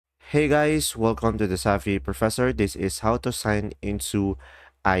Hey guys, welcome to the Savvy Professor. This is how to sign into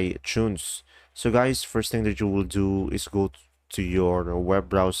iTunes. So guys, first thing that you will do is go to your web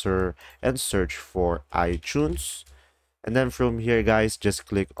browser and search for iTunes. And then from here guys, just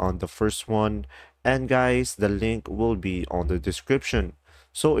click on the first one. And guys, the link will be on the description.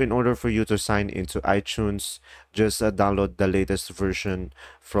 So in order for you to sign into iTunes, just download the latest version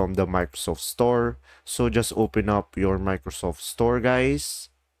from the Microsoft Store. So just open up your Microsoft Store guys,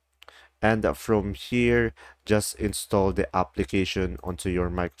 and from here just install the application onto your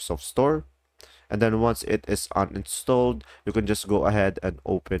Microsoft Store. And then once it is uninstalled, you can just go ahead and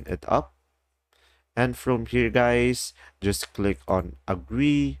open it up. And from here guys, just click on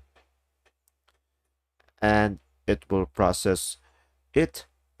agree, and it will process it.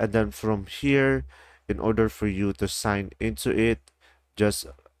 And then from here, in order for you to sign into it, just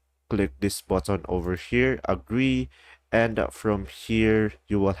click this button over here, agree, and from here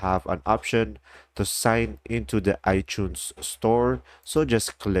you will have an option to sign into the iTunes store. So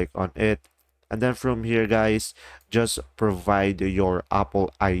just click on it. And then from here guys, just provide your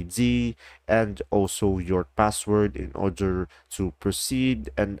Apple ID and also your password in order to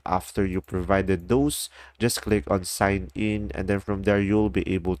proceed. And after you provided those, just click on sign in, and then from there you'll be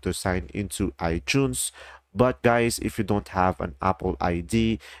able to sign into iTunes. But guys, if you don't have an Apple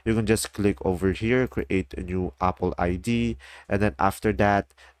ID, you can just click over here, create a new Apple ID, and then after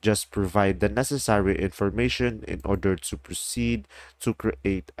that, just provide the necessary information in order to proceed to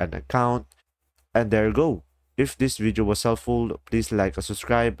create an account. And there you go. If this video was helpful, please like and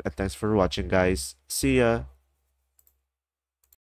subscribe, and thanks for watching guys. See ya!